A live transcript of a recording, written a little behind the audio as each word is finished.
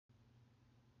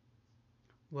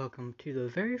Welcome to the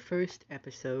very first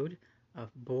episode of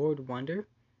Bored Wonder.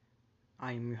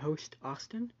 I am your host,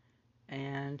 Austin,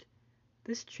 and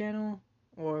this channel,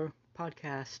 or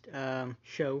podcast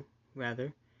show,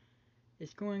 rather,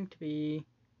 is going to be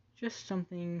just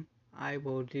something I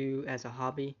will do as a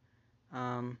hobby.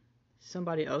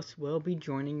 Somebody else will be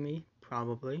joining me,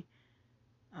 probably,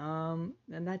 and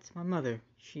that's my mother.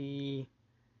 She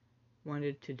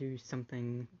wanted to do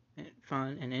something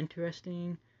fun and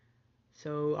interesting.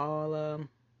 So I'll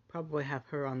probably have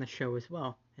her on the show as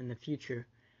well in the future.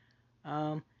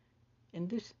 In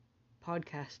this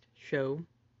podcast show,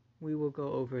 we will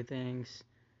go over things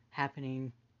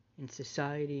happening in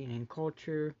society and in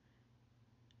culture,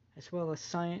 as well as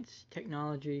science,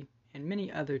 technology, and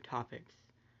many other topics.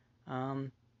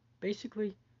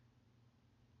 Basically,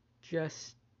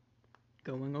 just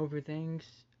going over things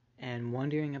and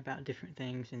wondering about different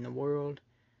things in the world,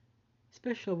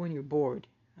 especially when you're bored.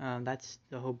 That's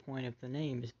the whole point of the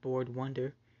name, is Bored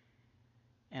Wonder.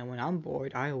 And when I'm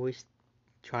bored, I always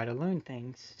try to learn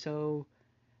things. So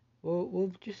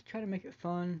we'll just try to make it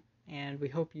fun, and we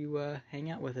hope you hang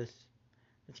out with us.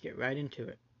 Let's get right into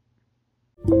it.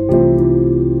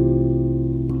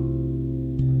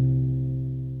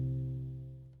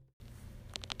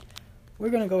 We're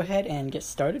going to go ahead and get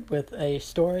started with a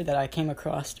story that I came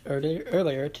across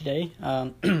earlier today.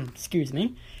 Excuse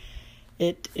me.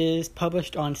 It is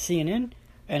published on CNN,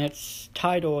 and it's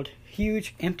titled,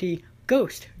 "Huge Empty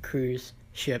Ghost Cruise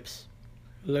Ships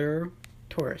Lure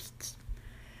Tourists."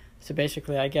 So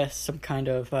basically, I guess some kind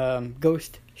of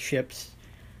ghost ships,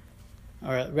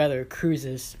 or rather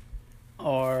cruises,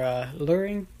 are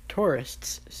luring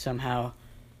tourists somehow.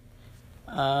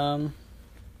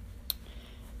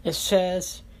 It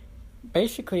says,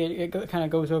 basically, it kind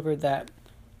of goes over that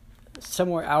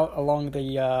somewhere out along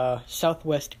the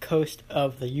southwest coast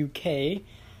of the UK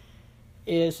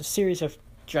is a series of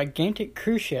gigantic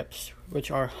cruise ships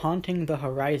which are haunting the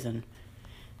horizon.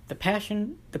 The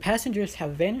passengers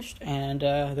have vanished, and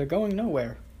they're going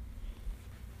nowhere.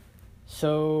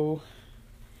 So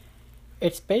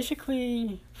it's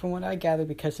basically, from what I gather,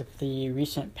 because of the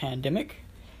recent pandemic,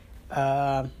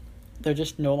 they're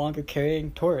just no longer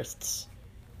carrying tourists,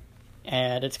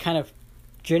 and it's kind of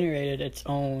generated its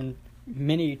own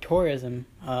mini tourism,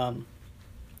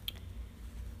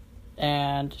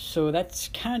 and so that's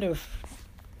kind of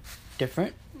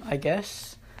different, I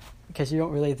guess, because you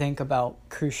don't really think about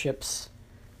cruise ships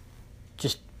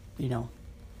just,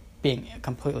 being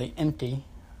completely empty,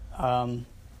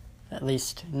 at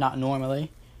least not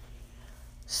normally.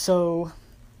 So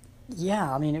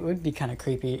yeah, I mean, it would be kind of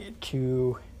creepy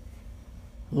to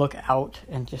look out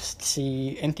and just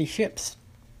see empty ships.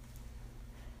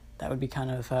 That would be kind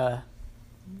of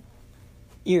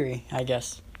eerie, I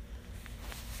guess.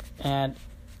 And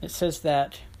it says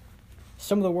that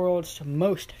some of the world's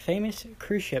most famous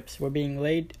cruise ships were being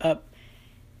laid up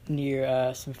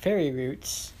near some ferry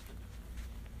routes.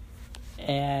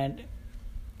 And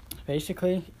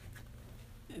basically,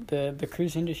 the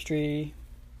cruise industry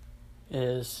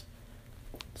is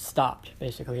stopped.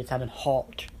 Basically, it's at a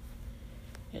halt.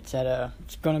 It's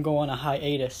going to go on a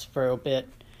hiatus for a bit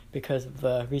because of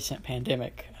the recent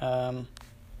pandemic.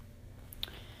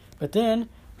 But then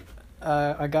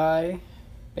a guy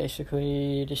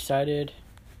basically decided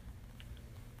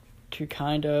to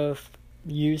kind of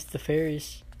use the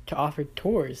ferries to offer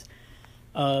tours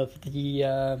of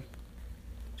the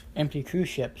empty cruise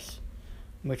ships,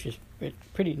 which is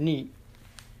pretty neat.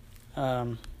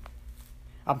 I'm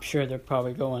sure they're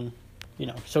probably going,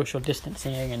 social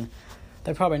distancing, and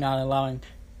they're probably not allowing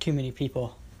too many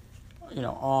people,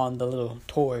 on the little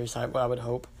tours, I would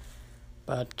hope.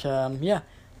 But, yeah,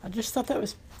 I just thought that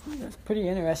was pretty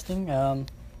interesting. I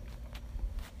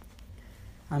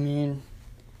mean,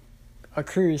 a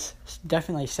cruise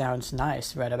definitely sounds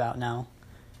nice right about now.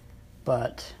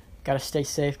 But gotta stay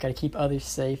safe, gotta keep others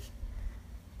safe.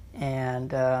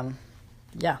 And,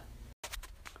 yeah.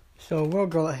 So we'll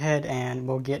go ahead and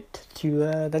we'll get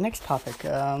to the next topic,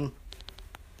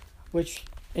 which,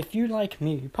 if you like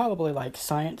me, you probably like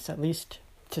science, at least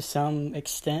to some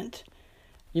extent.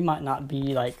 You might not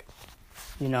be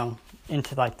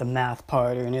into the math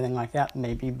part or anything like that,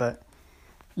 maybe, but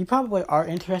you probably are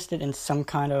interested in some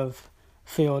kind of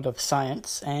field of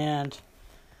science. And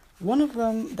one of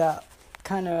them that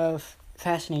kind of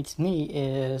fascinates me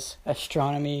is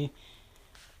astronomy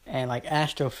and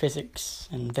astrophysics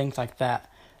and things like that.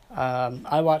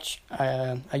 I watch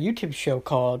a YouTube show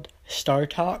called Star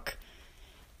Talk.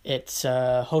 It's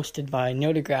hosted by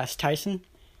Neil deGrasse Tyson.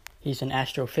 He's an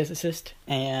astrophysicist,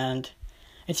 and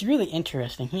it's really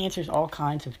interesting. He answers all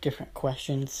kinds of different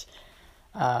questions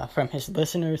from his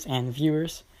listeners and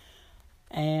viewers.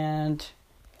 And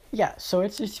yeah, so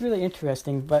it's really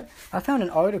interesting. But I found an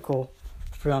article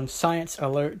from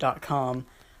ScienceAlert.com,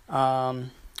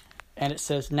 and it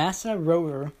says NASA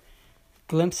rover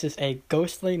glimpses a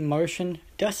ghostly Martian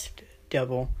dust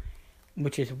devil,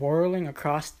 which is whirling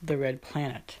across the red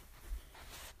planet.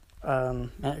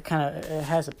 And it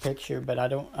has a picture, but I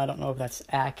don't know if that's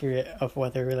accurate of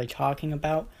what they're really talking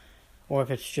about, or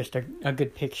if it's just a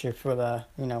good picture for the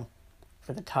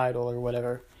for the title or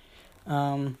whatever.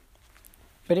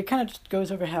 But it kind of just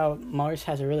goes over how Mars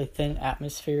has a really thin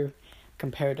atmosphere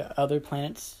compared to other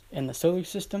planets in the solar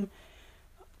system,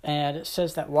 and it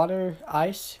says that water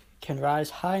ice can rise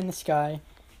high in the sky,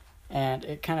 and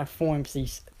it kind of forms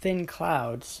these thin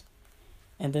clouds,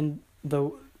 and then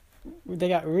they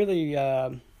got really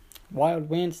wild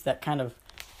winds that kind of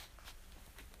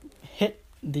hit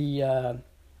the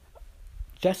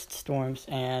dust storms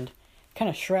and kind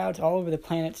of shrouds all over the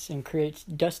planets and creates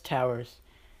dust towers,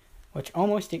 which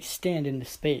almost extend into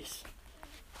space.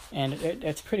 And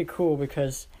it's pretty cool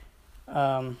because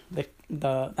the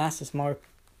NASA's Mars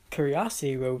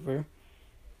Curiosity rover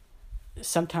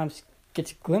sometimes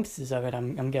gets glimpses of it.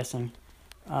 I'm guessing.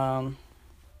 So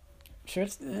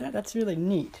that's really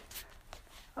neat.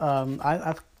 I'm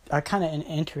kind of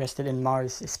interested in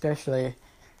Mars, especially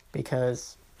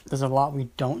because there's a lot we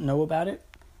don't know about it,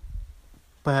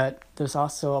 but there's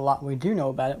also a lot we do know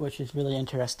about it, which is really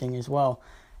interesting as well.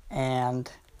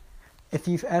 And if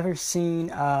you've ever seen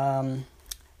the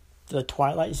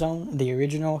Twilight Zone, the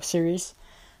original series,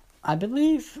 I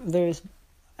believe there's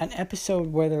an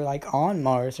episode where they're like on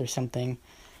Mars or something.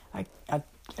 I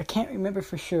can't remember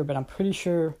for sure, but I'm pretty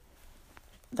sure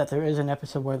that there is an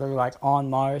episode where they're like on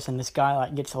Mars and this guy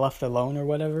like gets left alone or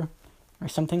whatever, or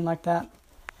something like that.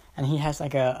 And he has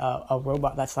like a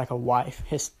robot that's like a wife.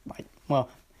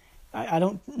 I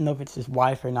don't know if it's his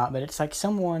wife or not, but it's like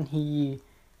someone he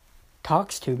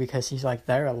talks to because he's like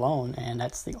there alone, and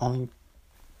that's the only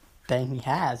thing he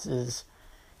has is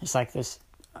it's like this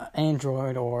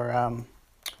android or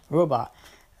robot.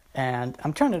 And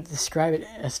I'm trying to describe it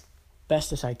as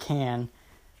best as I can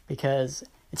because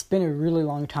it's been a really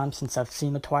long time since I've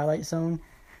seen the Twilight Zone.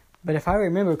 But if I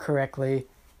remember correctly,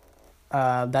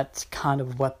 that's kind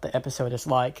of what the episode is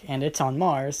like. And it's on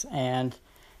Mars, and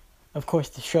of course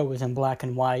the show was in black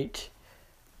and white.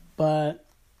 But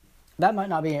that might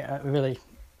not be a really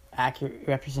accurate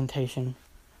representation.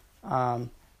 But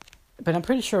I'm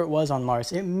pretty sure it was on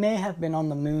Mars. It may have been on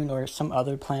the moon or some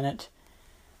other planet,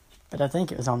 but I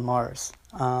think it was on Mars.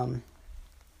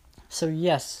 So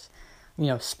yes,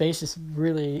 space is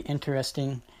really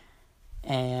interesting,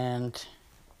 and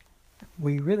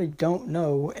we really don't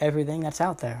know everything that's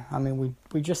out there. I mean,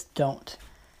 we just don't.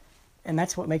 And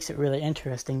that's what makes it really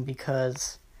interesting,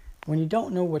 because when you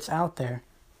don't know what's out there,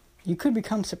 you could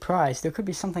become surprised. There could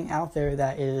be something out there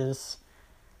that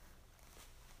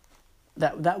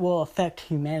will affect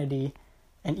humanity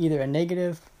in either a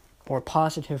negative or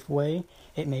positive way.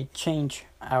 It may change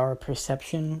our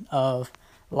perception of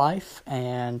life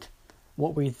and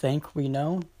what we think we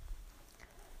know.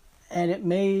 And it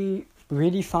may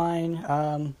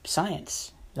redefine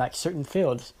science, like certain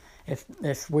fields.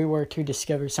 If we were to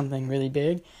discover something really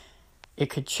big, it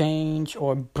could change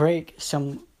or break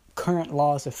some current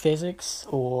laws of physics,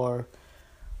 or,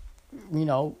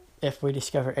 if we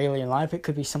discover alien life, it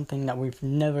could be something that we've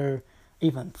never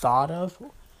even thought of,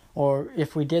 or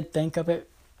if we did think of it,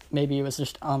 maybe it was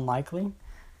just unlikely.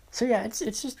 So yeah, it's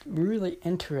just really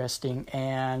interesting,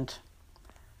 and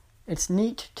it's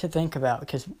neat to think about,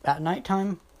 because at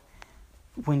nighttime,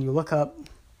 when you look up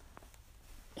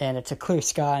and it's a clear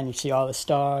sky and you see all the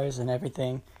stars and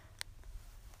everything,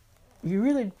 you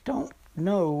really don't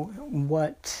know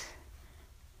what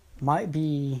might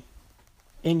be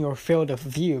in your field of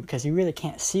view, because you really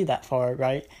can't see that far,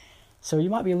 right? So you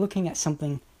might be looking at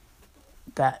something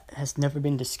that has never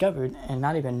been discovered and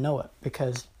not even know it,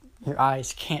 because your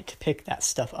eyes can't pick that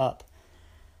stuff up.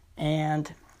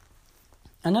 And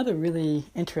another really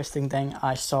interesting thing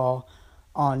I saw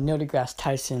on Neil deGrasse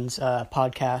Tyson's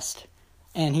podcast,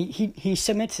 and he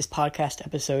submits his podcast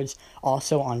episodes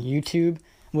also on YouTube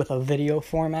with a video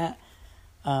format,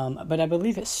 but I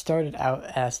believe it started out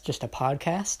as just a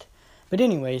podcast. But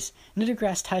anyways, Neil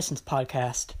deGrasse Tyson's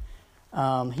podcast,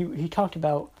 he talked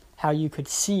about how you could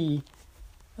see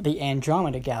the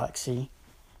Andromeda Galaxy,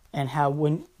 and how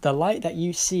when the light that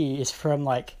you see is from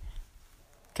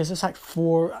because it's like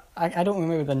I don't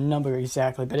remember the number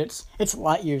exactly, but it's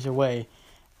light years away.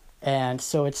 And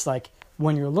so it's like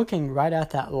when you're looking right at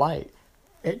that light,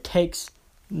 it takes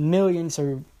millions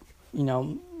of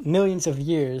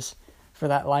years for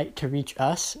that light to reach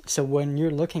us. So when you're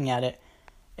looking at it,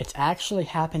 it's actually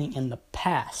happening in the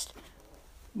past.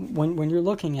 When you're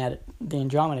looking at it, the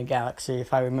Andromeda Galaxy,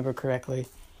 if I remember correctly,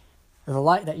 the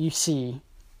light that you see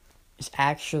is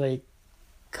actually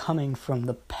coming from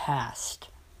the past.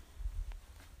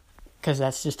 Because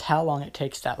that's just how long it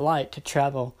takes that light to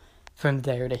travel from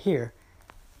there to here.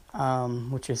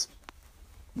 Which is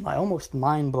almost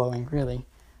mind-blowing, really.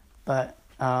 But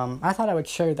I thought I would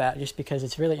share that just because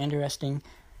it's really interesting.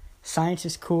 Science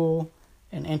is cool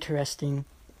and interesting.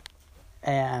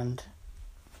 And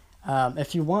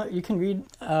if you want, you can read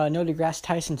Neil deGrasse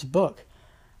Tyson's book,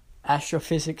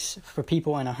 Astrophysics for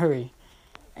People in a Hurry.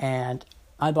 And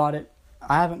I bought it.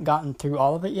 I haven't gotten through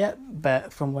all of it yet,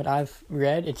 but from what I've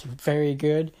read, it's very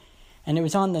good. And it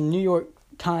was on the New York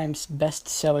Times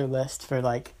bestseller list for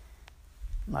I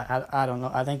don't know,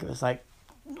 I think it was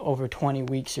over 20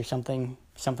 weeks or something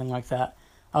like that.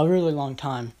 A really long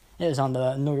time. It was on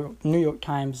the New York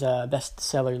Times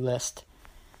bestseller list.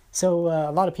 So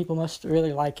a lot of people must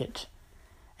really like it.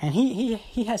 And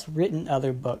he has written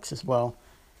other books as well.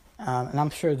 And I'm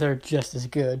sure they're just as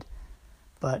good.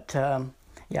 But I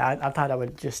thought I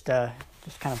would just kind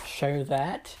of share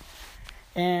that.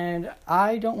 And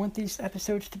I don't want these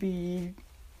episodes to be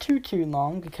too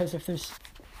long, because if there's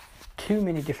too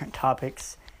many different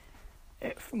topics,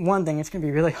 one thing, it's going to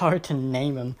be really hard to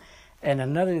name them. And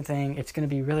another thing, it's going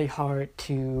to be really hard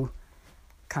to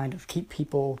kind of keep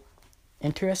people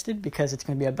interested, because it's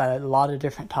going to be about a lot of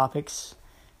different topics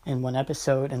in one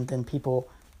episode, and then people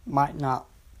might not,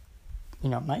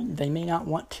 they may not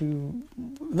want to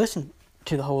listen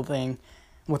to the whole thing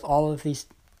with all of these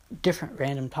different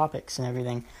random topics and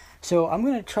everything. So I'm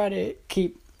going to try to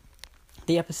keep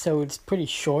the episodes pretty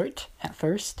short at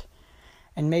first,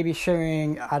 and maybe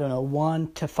sharing,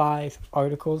 1 to 5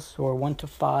 articles, or 1 to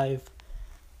 5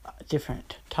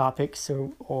 different topics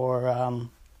or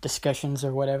discussions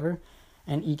or whatever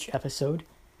in each episode,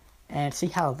 and see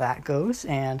how that goes.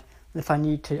 And if I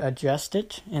need to adjust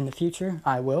it in the future,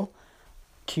 I will,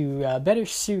 to better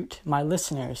suit my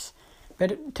listeners,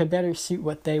 to better suit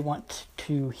what they want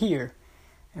to hear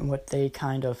and what they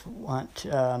kind of want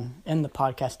in the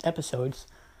podcast episodes.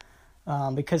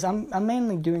 Because I'm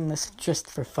mainly doing this just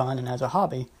for fun and as a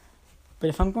hobby. But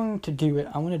if I'm going to do it,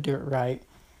 I want to do it right.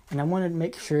 And I want to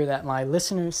make sure that my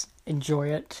listeners enjoy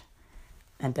it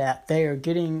and that they are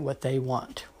getting what they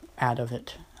want out of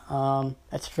it.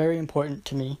 That's very important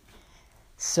to me.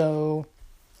 So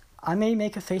I may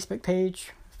make a Facebook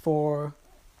page for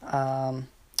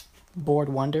Bored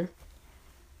Wonder,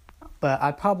 but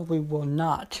I probably will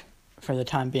not for the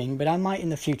time being, but I might in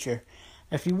the future.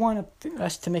 If you want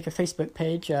us to make a Facebook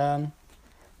page,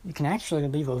 you can actually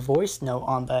leave a voice note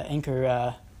on the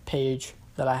Anchor page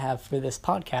that I have for this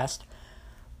podcast.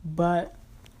 But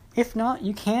if not,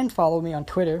 you can follow me on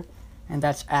Twitter, and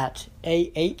that's at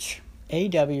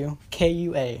AHAWKUAFIE.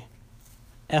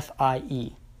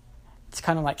 It's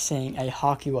kind of like saying a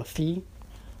Hawkua-fee.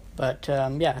 But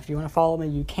if you want to follow me,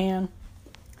 you can.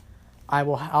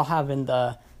 I'll have in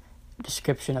the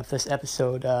description of this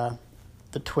episode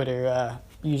the Twitter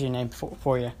username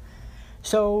for you.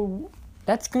 So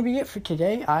that's going to be it for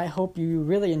today. I hope you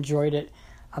really enjoyed it.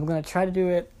 I'm going to try to do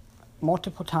it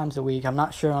multiple times a week. I'm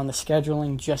not sure on the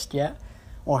scheduling just yet,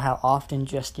 or how often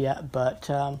just yet, but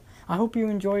I hope you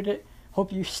enjoyed it.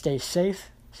 Hope you stay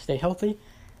safe, stay healthy,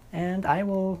 and I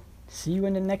will see you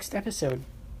in the next episode.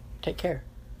 Take care.